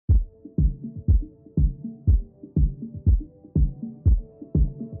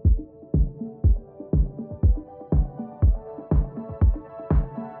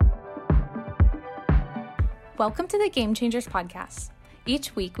Welcome to the Game Changers podcast.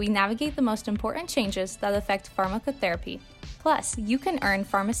 Each week, we navigate the most important changes that affect pharmacotherapy. Plus, you can earn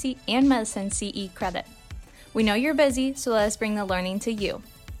pharmacy and medicine CE credit. We know you're busy, so let us bring the learning to you.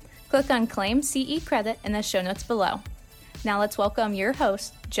 Click on Claim CE credit in the show notes below. Now let's welcome your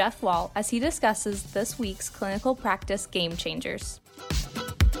host, Jeff Wall, as he discusses this week's clinical practice game changers.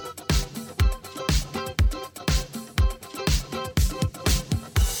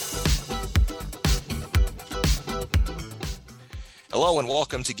 Hello and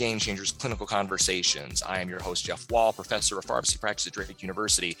welcome to Game Changers Clinical Conversations. I am your host, Jeff Wall, professor of pharmacy practice at Drake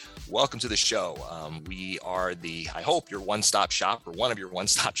University. Welcome to the show. We are I hope, your one-stop shop or one of your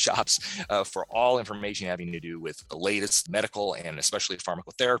one-stop shops for all information having to do with the latest medical and especially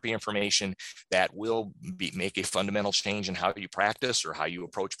pharmacotherapy information that will make a fundamental change in how you practice or how you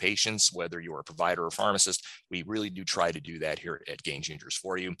approach patients, whether you're a provider or pharmacist. We really do try to do that here at Game Changers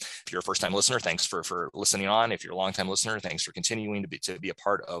for you. If you're a first-time listener, thanks for listening on. If you're a long-time listener, thanks for continuing to be a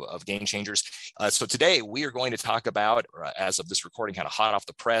part of Game Changers. So today we are going to talk about, as of this recording, kind of hot off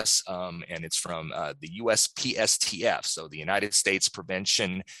the press, and it's from the USPSTF, so the United States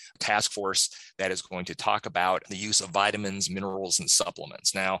Prevention Task Force, that is going to talk about the use of vitamins, minerals, and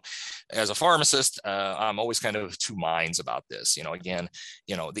supplements. Now, as a pharmacist, I'm always kind of two minds about this.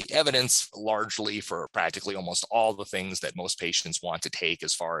 The evidence largely for practically almost all the things that most patients want to take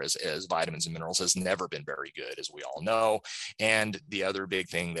as far as vitamins and minerals has never been very good, as we all know. And the other big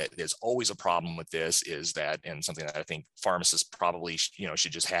thing that is always a problem with this is that, and something that I think pharmacists probably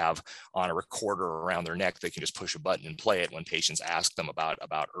should just have on a recorder around their neck, they can just push a button and play it when patients ask them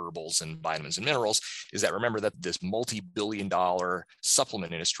about herbals and vitamins and minerals, is that remember that this multi-billion-dollar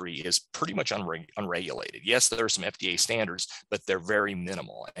supplement industry is pretty much unregulated. Yes, there are some FDA standards, but they're very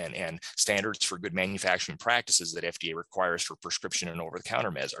minimal, and standards for good manufacturing practices that FDA requires for prescription and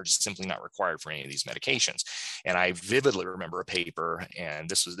over-the-counter meds are just simply not required for any of these medications. And I vividly remember a paper, and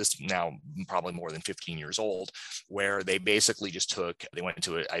this now probably more than 15 years old, where they basically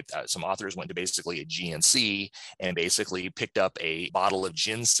some authors went to basically a GNC and basically picked up a bottle of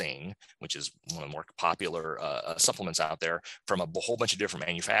ginseng, which is one of the more popular supplements out there, from a whole bunch of different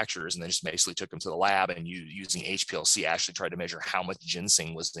manufacturers, and they just basically took them to the lab and using HPLC actually tried to measure how much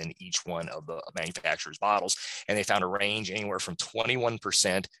ginseng was in each one of the manufacturer's bottles, and they found a range anywhere from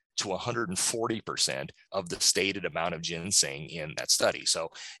 21% to 140% of the stated amount of ginseng in that study. So,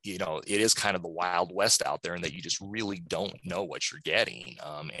 it is kind of the Wild West out there, and that you just really don't know what you're getting.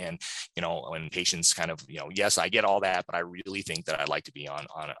 When patients kind of, yes, I get all that, but I really think that I'd like to be on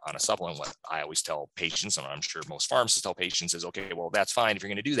a supplement. What I always tell patients, and I'm sure most pharmacists tell patients, is, okay, well, that's fine. If you're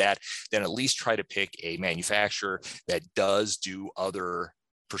going to do that, then at least try to pick a manufacturer that does do other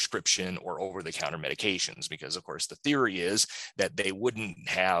prescription or over-the-counter medications, because of course the theory is that they wouldn't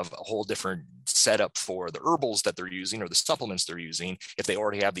have a whole different setup for the herbals that they're using or the supplements they're using if they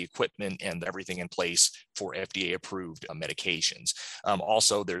already have the equipment and everything in place for FDA approved medications.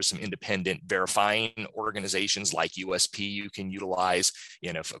 Also, there's some independent verifying organizations like USP you can utilize,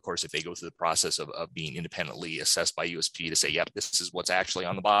 and if they go through the process of being independently assessed by USP to say, yep, this is what's actually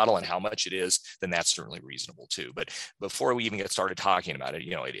on the bottle and how much it is, then that's certainly reasonable too. But before we even get started talking about it,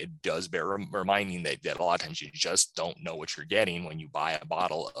 it does bear reminding that a lot of times you just don't know what you're getting when you buy a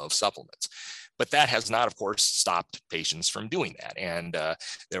bottle of supplements. But that has not, of course, stopped patients from doing that. And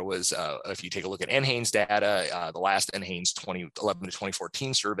there was, if you take a look at NHANES data, the last NHANES 2011 to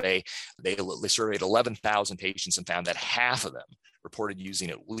 2014 survey, they surveyed 11,000 patients and found that half of them reported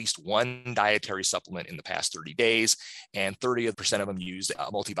using at least one dietary supplement in the past 30 days, and 30% of them used a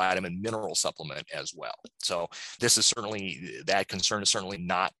multivitamin mineral supplement as well. So that concern has certainly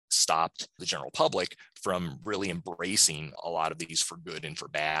not stopped the general public from really embracing a lot of these for good and for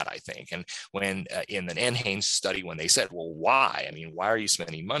bad, I think. And when in the NHANES study, when they said, well, why? I mean, why are you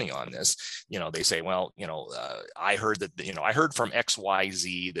spending money on this? They say, well, I heard from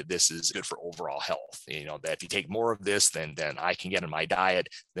XYZ that this is good for overall health. That if you take more of this than I can get in my diet,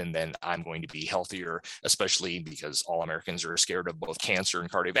 then I'm going to be healthier, especially because all Americans are scared of both cancer and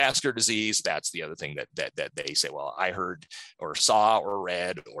cardiovascular disease. That's the other thing that they say, well, I heard or saw or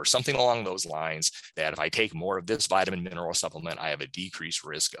read or something along those lines that if I take more of this vitamin mineral supplement, I have a decreased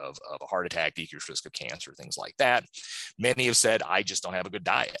risk of a heart attack, decreased risk of cancer, things like that. Many have said, I just don't have a good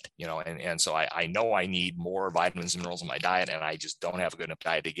diet, and so I know I need more vitamins and minerals in my diet, and I just don't have a good enough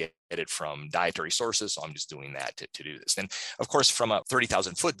diet to get it from dietary sources. So I'm just doing that to do this. And of course, from a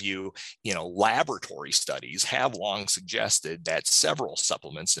 30,000 foot view, laboratory studies have long suggested that several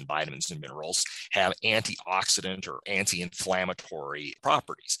supplements and vitamins and minerals have antioxidant or anti-inflammatory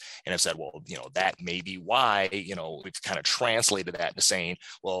properties. And have said, well, that may may be why, we've kind of translated that into saying,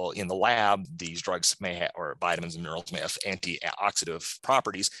 well, in the lab, these drugs may have, or vitamins and minerals may have antioxidant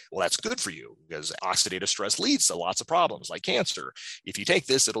properties. Well, that's good for you because oxidative stress leads to lots of problems like cancer. If you take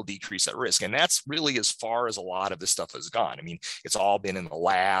this, it'll decrease that risk. And that's really as far as a lot of this stuff has gone. I mean, it's all been in the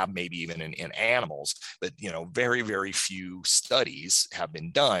lab, maybe even in animals, but, very, very few studies have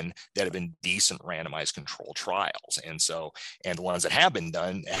been done that have been decent randomized controlled trials. And the ones that have been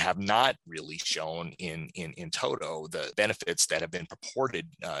done have not really shown in toto the benefits that have been purported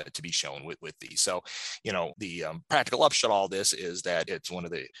to be shown with these. So, the practical upshot of all this is that it's one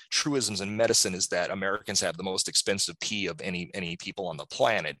of the truisms in medicine is that Americans have the most expensive pee of any people on the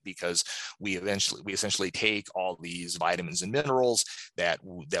planet, because we essentially take all these vitamins and minerals that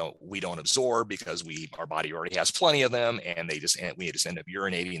we don't absorb because our body already has plenty of them, and we just end up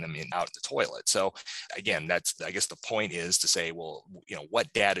urinating them out the toilet. So again, I guess the point is to say, well,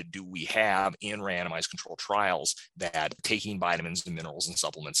 what data do we have in randomized controlled trials that taking vitamins and minerals and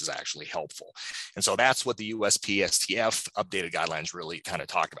supplements is actually helpful? And so that's what the USPSTF updated guidelines really kind of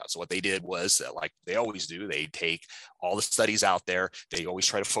talk about. So what they did was, like they always do, they take all the studies out there. They always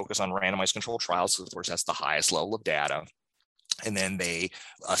try to focus on randomized controlled trials. So of course, that's the highest level of data. And then they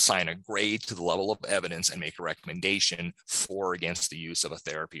assign a grade to the level of evidence and make a recommendation for or against the use of a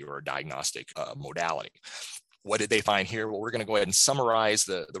therapy or a diagnostic modality. What did they find here? Well, we're going to go ahead and summarize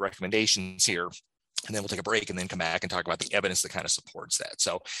the recommendations here, and then we'll take a break and then come back and talk about the evidence that kind of supports that.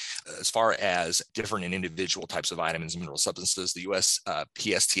 So as far as different and individual types of vitamins and mineral substances, the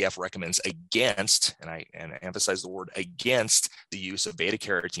USPSTF recommends against, and I emphasize the word against, the use of beta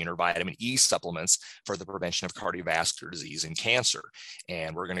carotene or vitamin E supplements for the prevention of cardiovascular disease and cancer.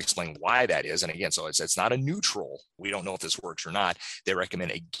 And we're going to explain why that is. And again, so it's not a neutral. We don't know if this works or not. They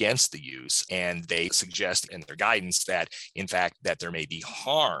recommend against the use, and they suggest in their guidance that, in fact, that there may be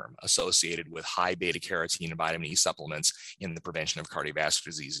harm associated with high beta carotene and vitamin E supplements in the prevention of cardiovascular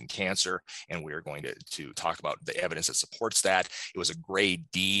disease and cancer. And we're going to talk about the evidence that supports that. It was a grade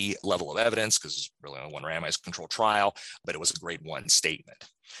D level of evidence because it's really only one randomized controlled trial, but it was a grade 1 statement.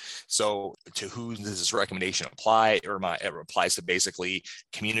 So to who does this recommendation apply? It applies to basically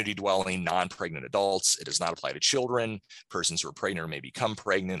community dwelling, non-pregnant adults. It does not apply to children, persons who are pregnant or may become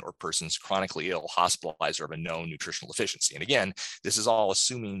pregnant, or persons chronically ill, hospitalized, or of a known nutritional deficiency. And again, this is all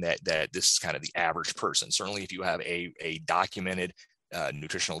assuming that this is kind of the average person. Certainly if you have a documented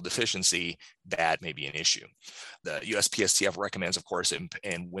nutritional deficiency, that may be an issue. The USPSTF recommends, of course,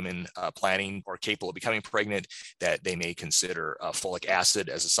 in women planning or capable of becoming pregnant, that they may consider folic acid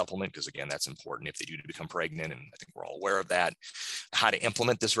as a supplement, because again, that's important if they do become pregnant, and I think we're all aware of that. How to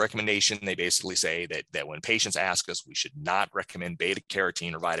implement this recommendation, they basically say that when patients ask us, we should not recommend beta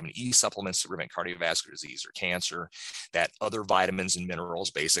carotene or vitamin E supplements to prevent cardiovascular disease or cancer, that other vitamins and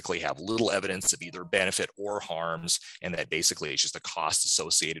minerals basically have little evidence of either benefit or harms, and that basically it's just a cost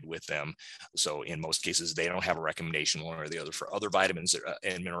associated with them. So in most cases, they don't have a recommendation one or the other for other vitamins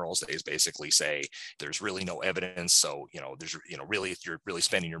and minerals. They basically say there's really no evidence. So, really, you're really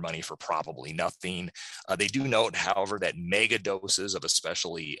spending your money for probably nothing. They do note, however, that mega doses of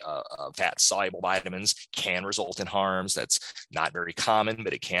especially fat soluble vitamins can result in harms. That's not very common,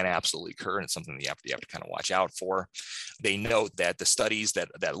 but it can absolutely occur. And it's something that you have to kind of watch out for. They note that the studies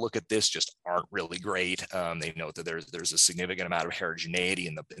that look at this just aren't really great. They note that there's a significant amount of heterogeneity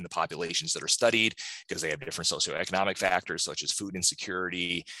in the populations that are studied, because they have different socioeconomic factors such as food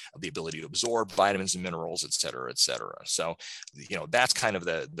insecurity, the ability to absorb vitamins and minerals, et cetera, et cetera. So, that's kind of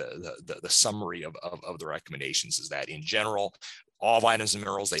the summary of the recommendations, is that in general, all vitamins and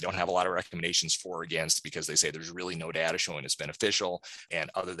minerals, they don't have a lot of recommendations for or against, because they say there's really no data showing it's beneficial. And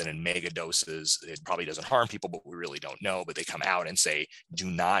other than in mega doses, it probably doesn't harm people, but we really don't know. But they come out and say,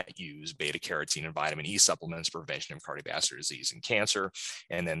 do not use beta carotene and vitamin E supplements for prevention of cardiovascular disease and cancer.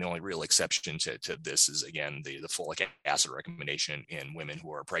 And then the only real exception to this is, again, the folic acid recommendation in women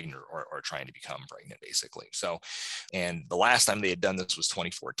who are pregnant or trying to become pregnant, basically. So, and the last time they had done this was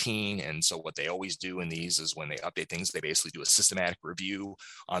 2014. And so what they always do in these is when they update things, they basically do a systematic review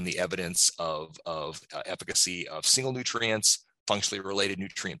on the evidence of efficacy of single nutrients, functionally related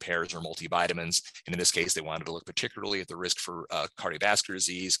nutrient pairs, or multivitamins. And in this case, they wanted to look particularly at the risk for cardiovascular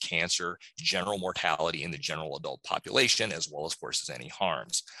disease, cancer, general mortality in the general adult population, as well as, of course, as any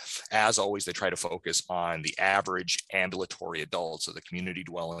harms. As always, they try to focus on the average ambulatory adult, so the community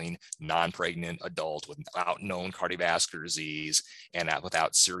dwelling, non-pregnant adult without known cardiovascular disease and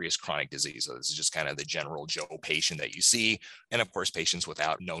without serious chronic disease. So this is just kind of the general Joe patient that you see. And of course, patients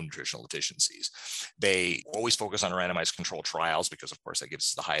without known nutritional deficiencies. They always focus on randomized controlled trials. trials, because of course that gives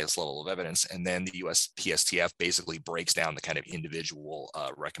us the highest level of evidence. And then the USPSTF basically breaks down the kind of individual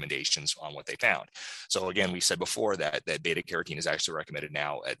recommendations on what they found. So again, we said before that beta carotene is actually recommended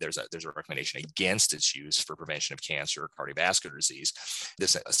now. There's a recommendation against its use for prevention of cancer or cardiovascular disease.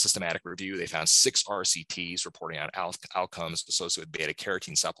 This systematic review, they found 6 RCTs reporting on outcomes associated with beta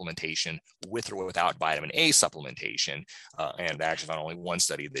carotene supplementation with or without vitamin A supplementation, and they actually found only one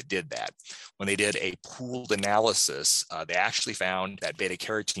study that did that. When they did a pooled analysis, they actually found that beta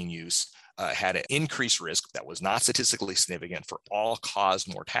carotene use had an increased risk that was not statistically significant for all-cause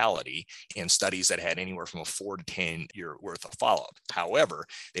mortality in studies that had anywhere from a 4 to 10 year worth of follow-up. However,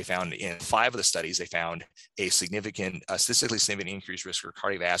 they found in 5 of the studies, they found a statistically significant increased risk for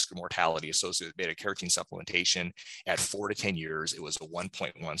cardiovascular mortality associated with beta-carotene supplementation at 4 to 10 years. It was a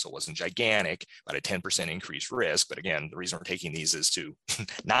 1.1, so it wasn't gigantic, but a 10% increased risk. But again, the reason we're taking these is to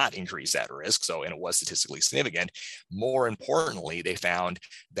not increase that risk. So, and it was statistically significant. More importantly, they found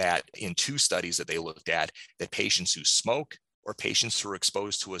that in 2 studies that they looked at, that patients who smoke or patients who are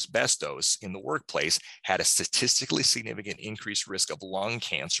exposed to asbestos in the workplace had a statistically significant increased risk of lung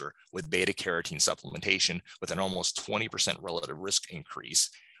cancer with beta-carotene supplementation, with an almost 20% relative risk increase.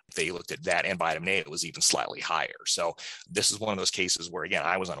 They looked at that and vitamin A, it was even slightly higher. So this is one of those cases where, again,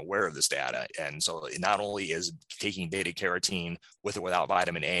 I was unaware of this data. And so it not only is taking beta carotene with or without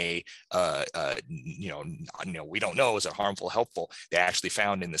vitamin A, we don't know, is it harmful, helpful? They actually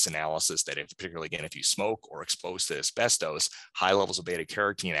found in this analysis that particularly, again, if you smoke or exposed to asbestos, high levels of beta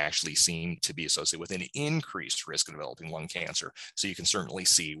carotene actually seem to be associated with an increased risk of developing lung cancer. So you can certainly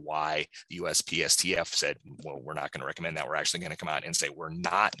see why the USPSTF said, well, we're not going to recommend that. We're actually going to come out and say we're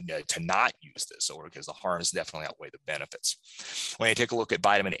not to not use this, or because the harms definitely outweigh the benefits. When you take a look at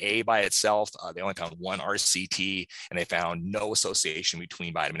vitamin A by itself, they only found 1 RCT, and they found no association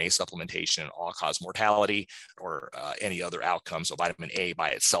between vitamin A supplementation and all-cause mortality or any other outcome. So vitamin A by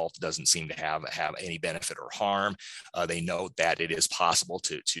itself doesn't seem to have any benefit or harm. They note that it is possible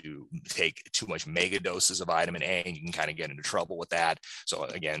to take too much mega doses of vitamin A, and you can kind of get into trouble with that. So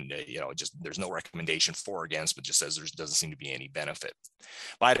again, just there's no recommendation for or against, but just says there doesn't seem to be any benefit.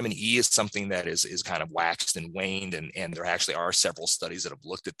 Vitamin E is something that is kind of waxed and waned, and there actually are several studies that have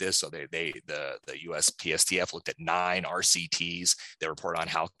looked at this. So the USPSTF looked at 9 RCTs that report on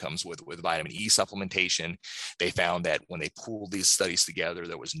outcomes with vitamin E supplementation. They found that when they pooled these studies together,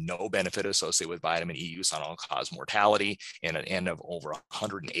 there was no benefit associated with vitamin E use on all-cause mortality in an N of over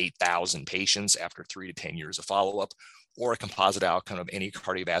 108,000 patients after 3 to 10 years of follow-up, or a composite outcome of any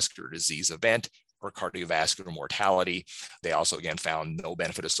cardiovascular disease event or cardiovascular mortality. They also, again, found no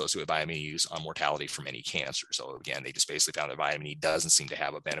benefit associated with vitamin E use on mortality from any cancer. So again, they just basically found that vitamin E doesn't seem to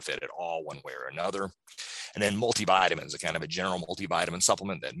have a benefit at all one way or another. And then multivitamins, a kind of a general multivitamin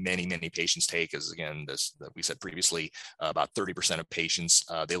supplement that many patients take, is, again, this that we said previously, about 30% of patients.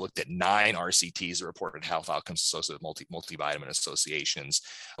 They looked at 9 RCTs that reported health outcomes associated with multivitamin associations.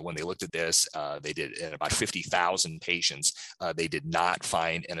 When they looked at this, they did in about 50,000 patients. They did not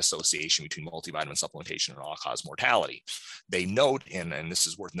find an association between multivitamin supplementation and all-cause mortality. They note, and this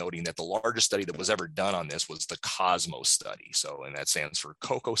is worth noting, that the largest study that was ever done on this was the COSMOS study. So, and that stands for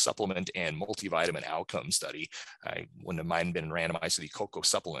Cocoa Supplement and Multivitamin Outcome Study. I wouldn't have mind been randomized to the cocoa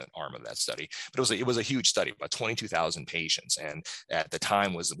supplement arm of that study, but it was a huge study, about 22,000 patients, and at the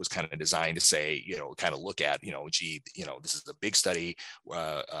time was kind of designed to say, kind of look at, this is a big study,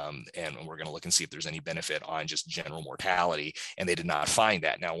 and we're going to look and see if there's any benefit on just general mortality, and they did not find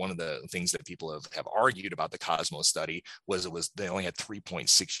that. Now, one of the things that people have argued about the COSMOS study was they only had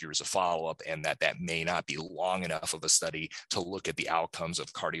 3.6 years of follow-up, and that may not be long enough of a study to look at the outcomes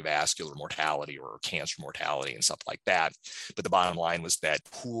of cardiovascular mortality or cancer mortality and stuff like that. But the bottom line was that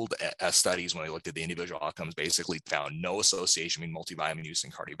pooled studies, when they looked at the individual outcomes, basically found no association between multivitamin use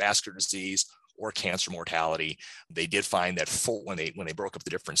and cardiovascular disease or cancer mortality. They did find that when they broke up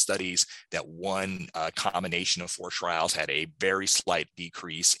the different studies, that one combination of 4 trials had a very slight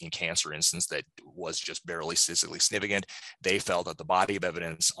decrease in cancer incidence that was just barely statistically significant. They felt that the body of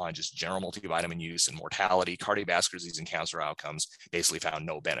evidence on just general multivitamin use and mortality, cardiovascular disease, and cancer outcomes basically found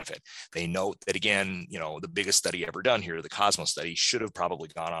no benefit. They note that, again, the biggest study ever done here, the COSMOS study, should have probably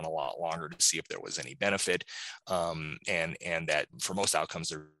gone on a lot longer to see if there was any benefit, and that for most outcomes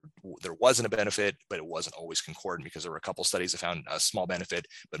there there wasn't a benefit, but it wasn't always concordant, because there were a couple studies that found a small benefit,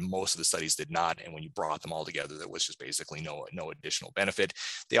 but most of the studies did not. And when you brought them all together, there was just basically no additional benefit.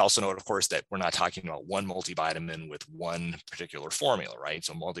 They also note, of course, that we're not talking about one multivitamin with one particular formula, right?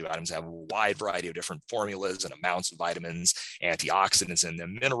 So multivitamins have a wide variety of different formulas and amounts of vitamins, antioxidants in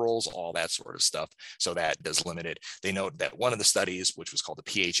them, minerals, all that sort of stuff. So that does limit it. They note that one of the studies, which was called the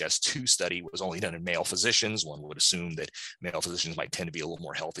PHS2 study, was only done in male physicians. One would assume that male physicians might tend to be a little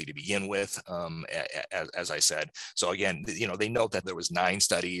more healthy to begin with, as I said. So again, they note that there was 9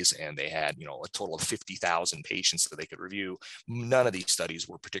 studies and they had, a total of 50,000 patients that they could review. None of these studies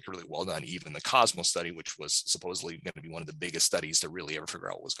were particularly well done. Even the Cosmos study, which was supposedly going to be one of the biggest studies to really ever figure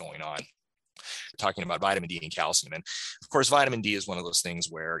out what was going on. Talking about vitamin D and calcium. And of course, vitamin D is one of those things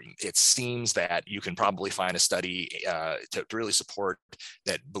where it seems that you can probably find a study to really support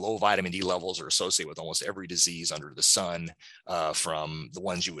that low vitamin D levels are associated with almost every disease under the sun, from the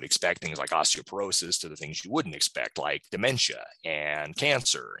ones you would expect, things like osteoporosis, to the things you wouldn't expect, like dementia and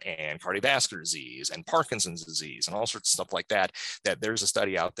cancer and cardiovascular disease and Parkinson's disease and all sorts of stuff like that, that there's a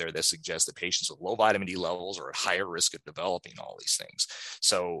study out there that suggests that patients with low vitamin D levels are at higher risk of developing all these things.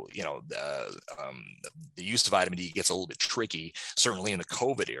 So, the use of vitamin D gets a little bit tricky. Certainly in the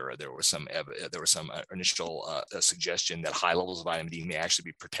COVID era, there was some initial suggestion that high levels of vitamin D may actually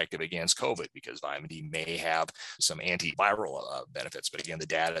be protective against COVID, because vitamin D may have some antiviral benefits. But again, the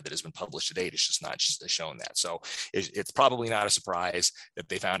data that has been published to date is just not shown that. So it's probably not a surprise that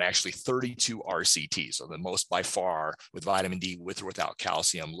they found actually 32 RCTs, so the most by far, with vitamin D with or without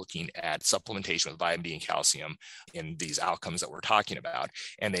calcium, looking at supplementation with vitamin D and calcium in these outcomes that we're talking about.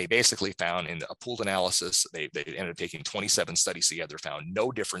 And they basically found in a pooled analysis, they ended up taking 27 studies together, found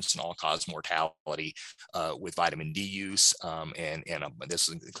no difference in all-cause mortality with vitamin D use, and this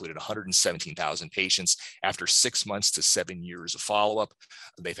included 117,000 patients after 6 months to 7 years of follow-up.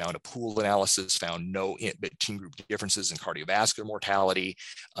 They found a pooled analysis, found no team group differences in cardiovascular mortality,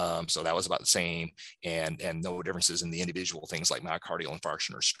 so that was about the same, and no differences in the individual things like myocardial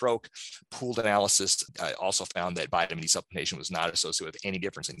infarction or stroke. Pooled analysis also found that vitamin D supplementation was not associated with any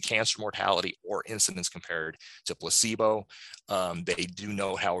difference in cancer mortality or incidence compared to placebo. They do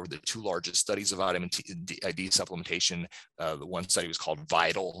know, however, the 2 largest studies of vitamin D supplementation, the one study was called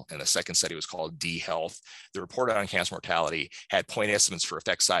VITAL and the second study was called D Health. The report on cancer mortality had point estimates for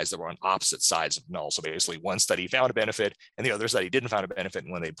effect size that were on opposite sides of null. So basically one study found a benefit and the other study didn't find a benefit,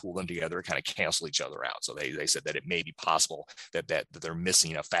 and when they pooled them together, it kind of canceled each other out. So they said that it may be possible that they're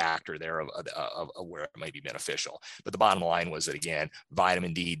missing a factor there of where it might be beneficial. But the bottom line was that, again,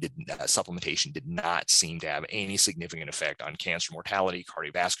 vitamin D supplementation did not seem to have any significant effect on cancer mortality,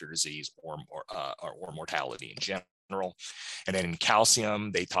 cardiovascular disease, or mortality in general. And then in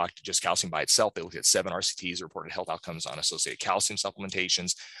calcium, they talked just calcium by itself. They looked at 7 RCTs, reported health outcomes on associated calcium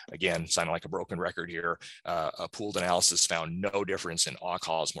supplementations. Again, sounding like a broken record here. A pooled analysis found no difference in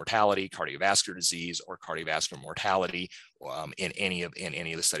all-cause mortality, cardiovascular disease, or cardiovascular mortality in any of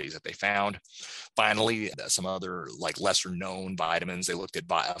the studies that they found. Finally, some other lesser known vitamins. They looked at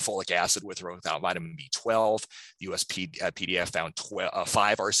folic acid with or without vitamin B12. The US PDF found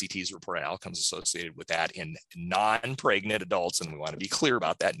 5 RCTs reported outcomes associated with that in non-pregnant adults, and we want to be clear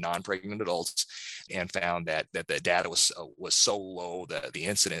about that, non-pregnant adults, and found that the data was so low that the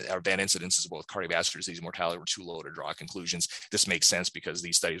event incidences of both cardiovascular disease and mortality were too low to draw conclusions. This makes sense because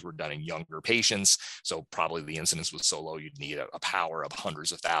these studies were done in younger patients, so probably the incidence was so low you'd need a power of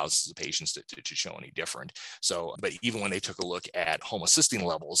hundreds of thousands of patients to show any different. So, but even when they took a look at homocysteine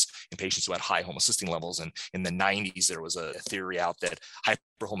levels in patients who had high homocysteine levels, and in the 90s there was a theory out that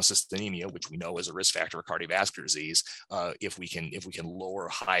hyperhomocystinemia, which we know is a risk factor of cardiovascular disease, if we can lower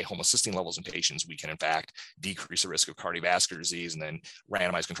high homocysteine levels in patients, we can in fact decrease the risk of cardiovascular disease. And then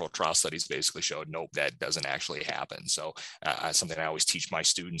randomized controlled trial studies basically showed nope, that doesn't actually happen. So something I always teach my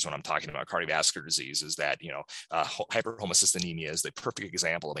students when I'm talking about cardiovascular disease is that hyperhomocystinemia is the perfect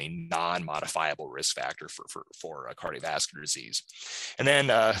example of a non-modifiable risk factor for cardiovascular disease. And then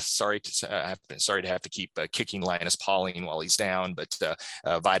sorry to have to keep kicking Linus Pauling while he's down, but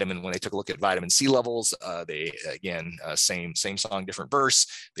when they took a look at vitamin C levels, they again same song, different verse.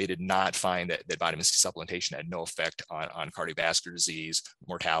 They did not find that vitamin C supplementation had no effect on cardiovascular disease,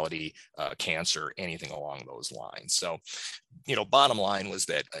 mortality, cancer, anything along those lines. So, bottom line was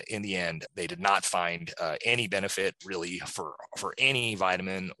that in the end, they did not find any benefit really for any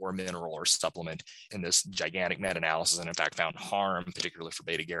vitamin or mineral or supplement in this gigantic meta-analysis, and in fact found harm, particularly for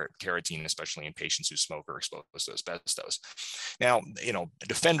beta carotene, especially in patients who smoke or exposed to asbestos. Now,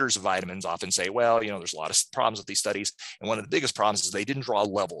 defenders of vitamins often say, well, there's a lot of problems with these studies. And one of the biggest problems is they didn't draw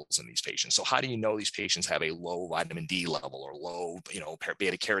levels in these patients. So how do you know these patients have a low vitamin D level or low,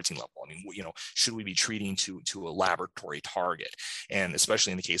 beta carotene level? I mean, should we be treating to a laboratory target? And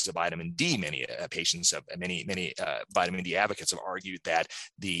especially in the case of vitamin D, many patients have, many vitamin D advocates have argued that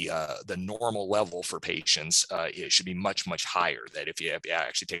the normal level for patients it should be much, much higher. That if you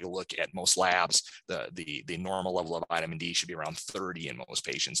actually take a look at most labs, the normal level of vitamin D should be around 30 in most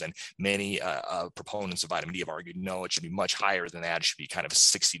patients. And many proponents of vitamin D have argued, no, it should be much higher than that. It should be kind of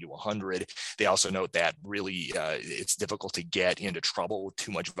 60 to 100. They also note that really it's difficult to get into trouble with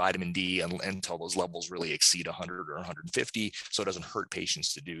too much vitamin D until those levels really exceed 100 or 150. So it doesn't hurt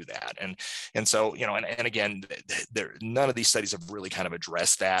patients to do that. And so, and again, none of these studies have really kind of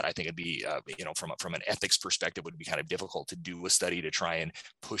addressed that. I think it'd be, from an ethics perspective, would be kind of difficult to do a study to try and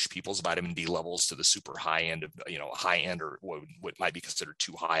push people's vitamin D levels to the super high end of, high end or what might be considered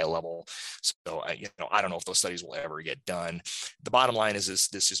too high a level. So, I don't know if those studies will ever get done. The bottom line is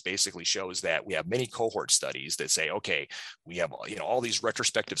this just basically shows that we have many cohort studies that say, okay, we have, all these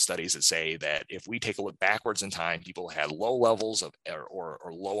retrospective studies that say that if we take a look backwards in time, people had low levels of or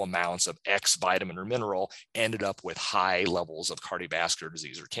low amounts of X vitamin or mineral ended up with high levels of cardiovascular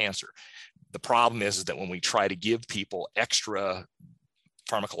disease or cancer. The problem is that when we try to give people extra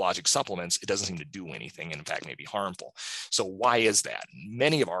pharmacologic supplements, it doesn't seem to do anything, and in fact may be harmful. So why is that?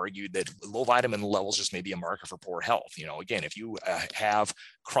 Many have argued that low vitamin levels just may be a marker for poor health. Again, if you have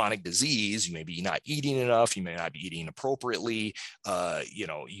chronic disease, you may be not eating enough, you may not be eating appropriately,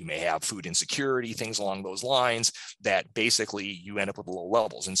 you may have food insecurity, things along those lines, that basically you end up with low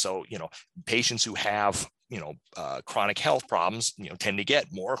levels. And so, patients who have chronic health problems, tend to get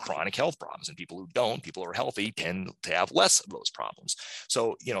more chronic health problems, and people who don't, people who are healthy, tend to have less of those problems.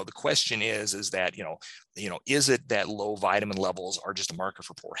 So, the question is that, is it that low vitamin levels are just a marker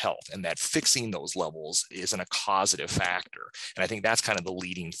for poor health, and that fixing those levels isn't a causative factor? And I think that's kind of the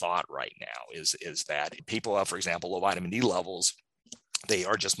leading thought right now is that people have, for example, low vitamin D levels, they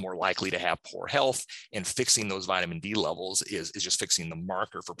are just more likely to have poor health, and fixing those vitamin D levels is just fixing the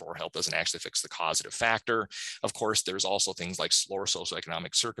marker for poor health, doesn't actually fix the causative factor. Of course, there's also things like slower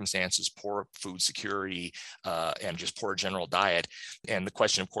socioeconomic circumstances, poor food security, and just poor general diet. And the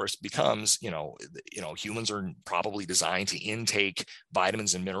question, of course, becomes, humans are probably designed to intake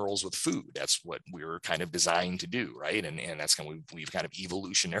vitamins and minerals with food. That's what we're kind of designed to do, right? And that's we've kind of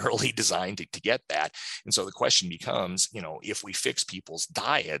evolutionarily designed to get that. And so the question becomes, if we fix people's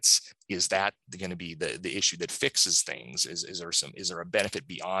diets, is that going to be the issue that fixes things? Is there a benefit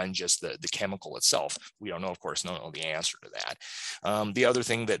beyond just the chemical itself? We don't know, of course, don't know the answer to that. The other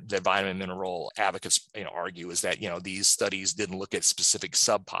thing that vitamin mineral advocates argue is that these studies didn't look at specific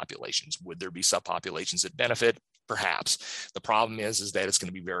subpopulations. Would there be subpopulations that benefit? Perhaps. The problem is that it's going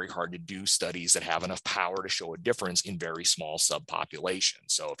to be very hard to do studies that have enough power to show a difference in very small subpopulations.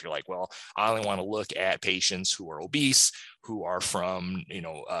 So if you're like, well, I only want to look at patients who are obese, who are from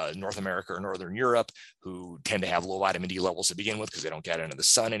North America or Northern Europe, who tend to have low vitamin D levels to begin with because they don't get into the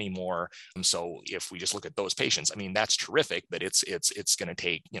sun anymore. And so if we just look at those patients, I mean, that's terrific, but it's going to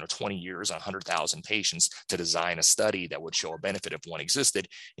take 20 years on 100,000 patients to design a study that would show a benefit if one existed.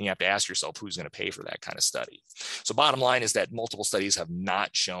 And you have to ask yourself, who's going to pay for that kind of study? So bottom line is that multiple studies have not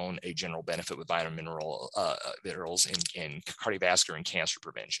shown a general benefit with vitamin minerals in cardiovascular and cancer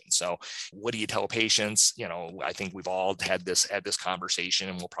prevention. So what do you tell patients? I think we've all had this conversation,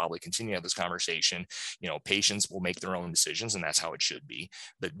 and we'll probably continue to have this conversation. Patients will make their own decisions, and that's how it should be.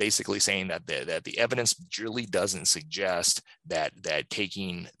 But basically saying that the evidence really doesn't suggest that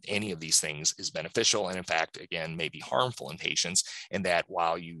taking any of these things is beneficial, and in fact, again, may be harmful in patients. And that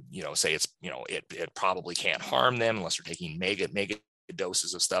while you say it's it probably can't harm them unless you're taking mega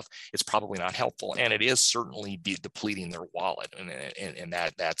doses of stuff, it's probably not helpful, and it is certainly depleting their wallet, and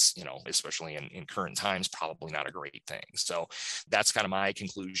that's especially in current times, probably not a great thing. So that's kind of my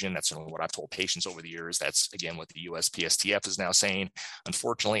conclusion. That's certainly what I've told patients over the years. That's again what the USPSTF is now saying.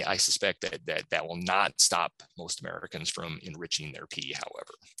 Unfortunately, I suspect that will not stop most Americans from enriching their pee,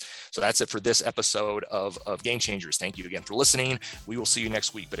 however. So that's it for this episode of Game Changers. Thank you again for listening. We will see you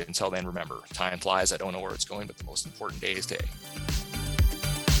next week, but until then, remember, time flies. I don't know where it's going, but the most important day is today.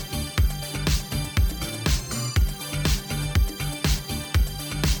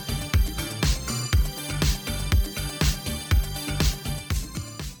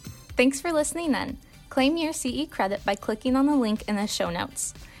 Thanks for listening in. Claim your CE credit by clicking on the link in the show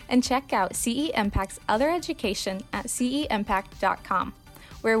notes. And check out CE Impact's other education at ceimpact.com,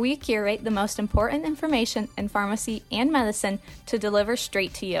 where we curate the most important information in pharmacy and medicine to deliver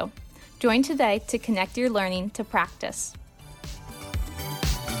straight to you. Join today to connect your learning to practice.